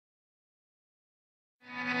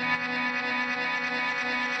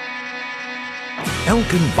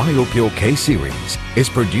Elkin BioPure K Series is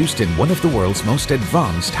produced in one of the world's most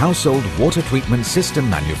advanced household water treatment system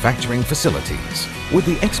manufacturing facilities. With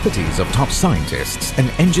the expertise of top scientists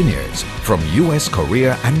and engineers from US,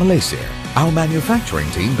 Korea and Malaysia, our manufacturing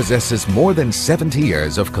team possesses more than 70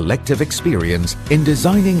 years of collective experience in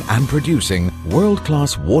designing and producing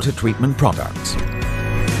world-class water treatment products.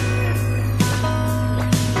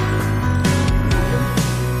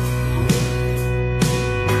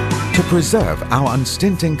 To preserve our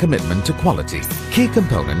unstinting commitment to quality, key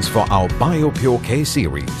components for our BioPure K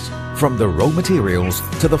Series, from the raw materials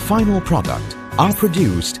to the final product, are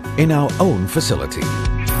produced in our own facility.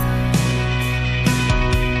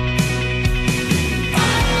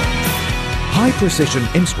 High-precision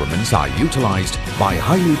instruments are utilized by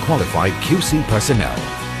highly qualified QC personnel.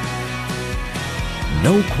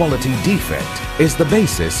 No quality defect is the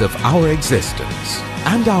basis of our existence.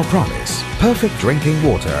 And our promise, perfect drinking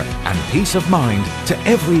water and peace of mind to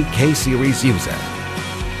every K-Series user.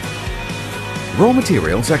 Raw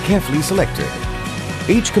materials are carefully selected.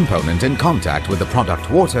 Each component in contact with the product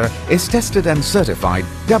water is tested and certified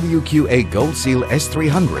WQA Gold Seal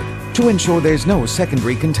S300 to ensure there is no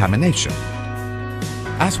secondary contamination.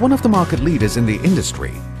 As one of the market leaders in the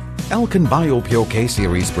industry, Elkin BioPure K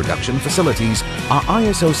Series production facilities are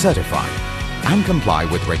ISO certified and comply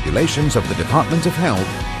with regulations of the Department of Health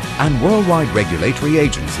and worldwide regulatory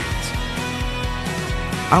agencies.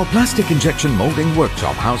 Our plastic injection molding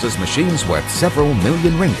workshop houses machines worth several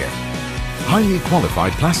million ringgit. Highly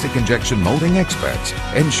qualified plastic injection molding experts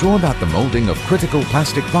ensure that the molding of critical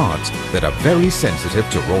plastic parts that are very sensitive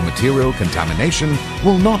to raw material contamination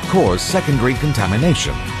will not cause secondary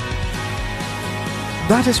contamination.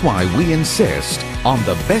 That is why we insist on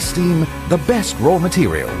the best team, the best raw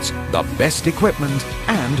materials, the best equipment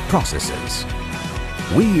and processes.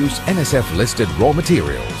 We use NSF-listed raw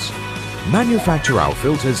materials, manufacture our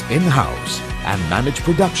filters in-house and manage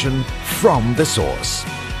production from the source.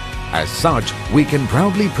 As such, we can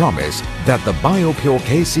proudly promise that the BioPure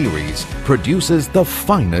K Series produces the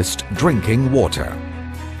finest drinking water.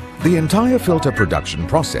 The entire filter production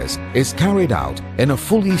process is carried out in a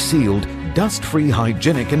fully sealed, dust-free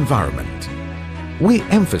hygienic environment. We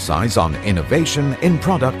emphasize on innovation in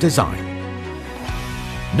product design.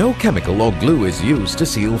 No chemical or glue is used to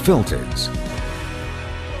seal filters.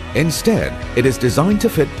 Instead, it is designed to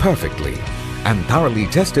fit perfectly and thoroughly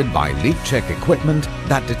tested by leak check equipment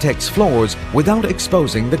that detects flaws without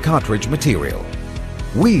exposing the cartridge material.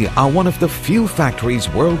 We are one of the few factories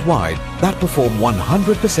worldwide that perform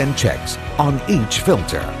 100% checks on each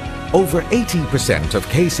filter. Over 80% of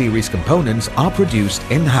K-Series components are produced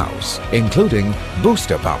in-house, including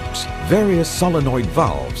booster pumps, various solenoid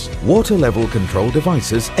valves, water level control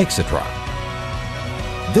devices, etc.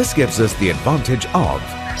 This gives us the advantage of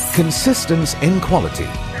consistency in quality,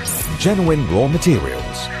 genuine raw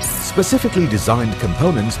materials, specifically designed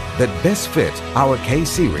components that best fit our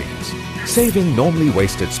K-Series, saving normally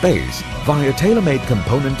wasted space via tailor-made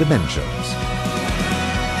component dimensions.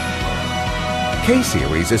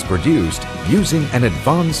 K-Series is produced using an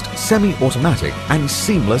advanced semi-automatic and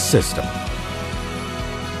seamless system.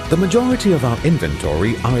 The majority of our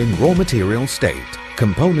inventory are in raw material state,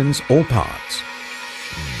 components or parts.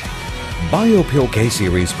 BioPure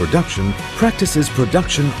K-Series production practices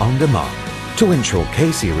production on demand to ensure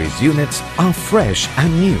K-Series units are fresh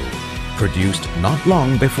and new, produced not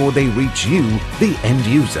long before they reach you, the end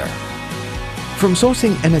user. From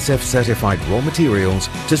sourcing NSF-certified raw materials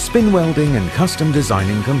to spin welding and custom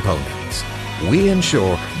designing components, we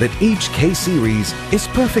ensure that each K-Series is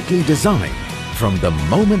perfectly designed from the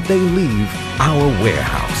moment they leave our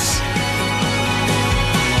warehouse.